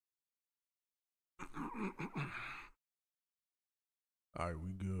All right, we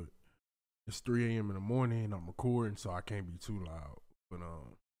good. It's 3 a.m. in the morning and I'm recording, so I can't be too loud. But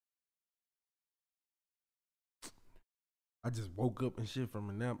I just woke up and shit from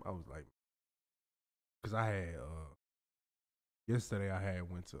a nap. I was like, cause I had yesterday I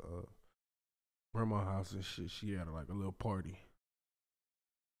had went to grandma's house and shit. She had like a little party.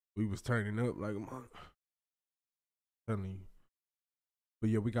 We was turning up like I'm telling you. But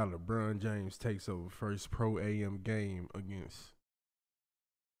yeah, we got LeBron James takes over first pro AM game against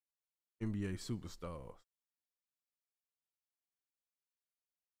NBA superstars.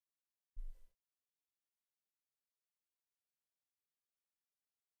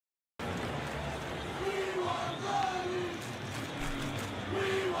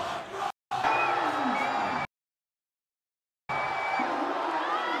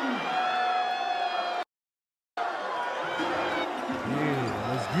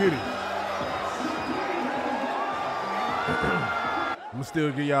 Get it. I'm gonna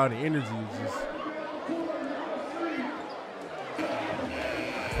still give y'all the energy. Just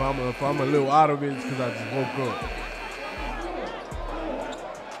if I'm a little out of it, it's because I just woke up.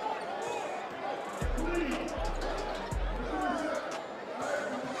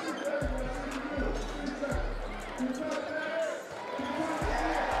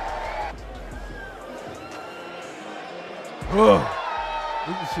 Ugh.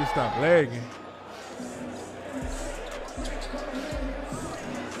 This shit stop lagging.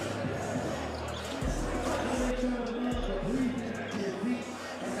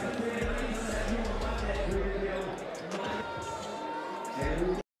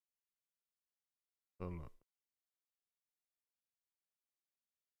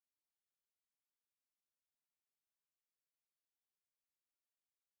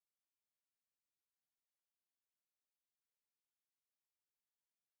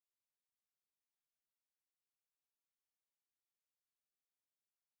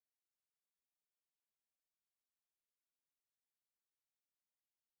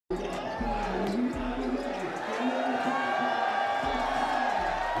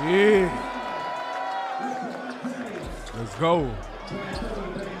 Yeah. Let's go.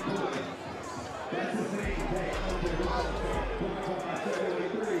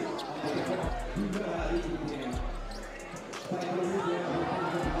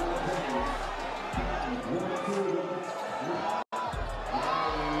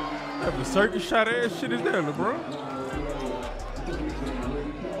 Have the circus shot ass shit is there, LeBron.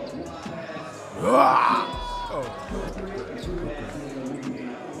 Oh.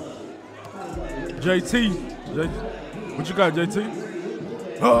 JT, what you got, JT?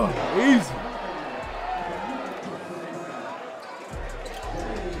 Oh, easy.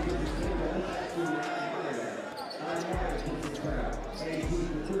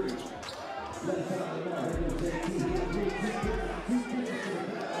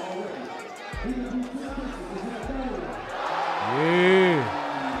 Yeah.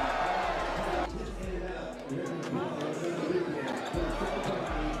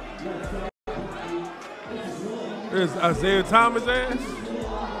 There's Isaiah Thomas ass.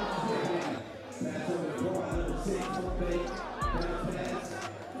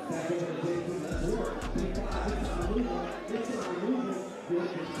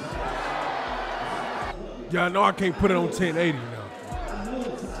 Yeah, I know I can't put it on 1080 now.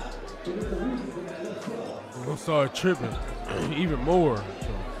 I'm gonna start tripping even more. So.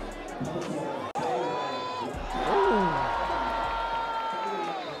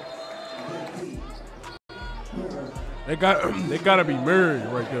 They gotta be married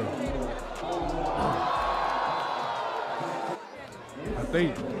right there. I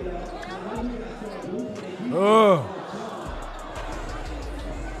think.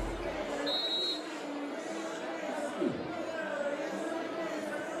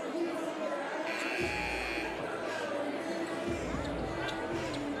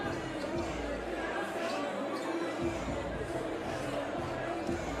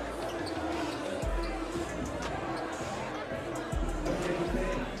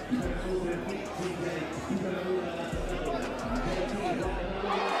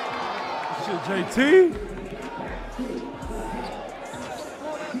 JT?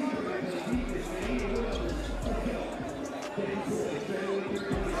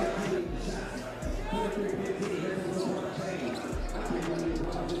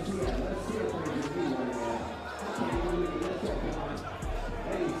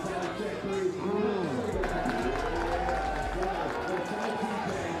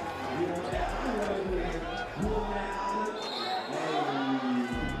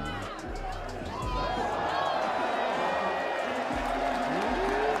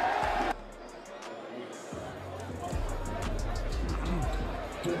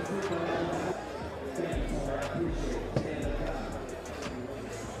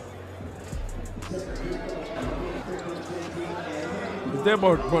 Is that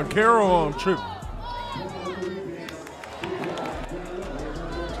Moncaro or I'm tripping?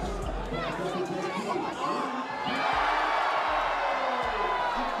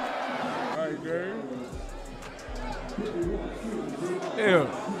 All right, Gary. Yeah.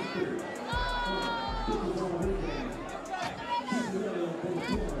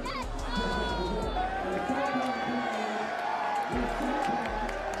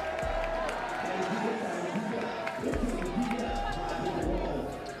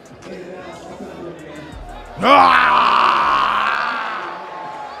 Ah!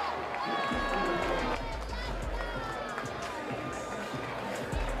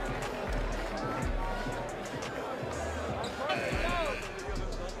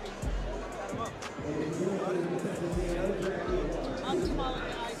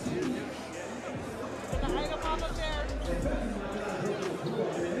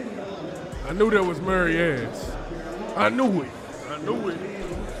 I knew that was Murray ass. I knew it. I knew it.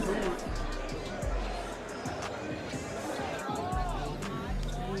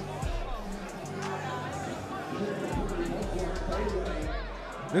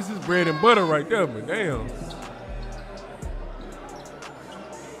 This is bread and butter right there, but damn.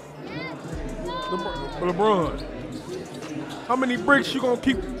 LeBron, how many bricks you gonna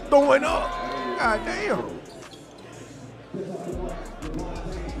keep throwing up? God damn.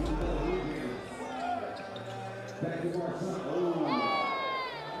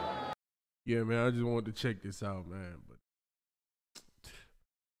 Yeah, man, I just wanted to check this out, man. But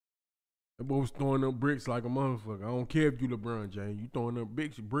that boy was throwing up bricks like a motherfucker. I don't care if you LeBron James. You throwing up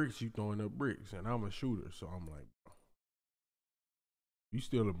bricks, you throwing up bricks. And I'm a shooter, so I'm like, you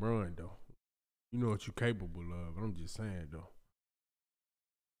still LeBron, though. You know what you're capable of. I'm just saying, though.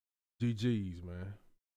 GG's, man.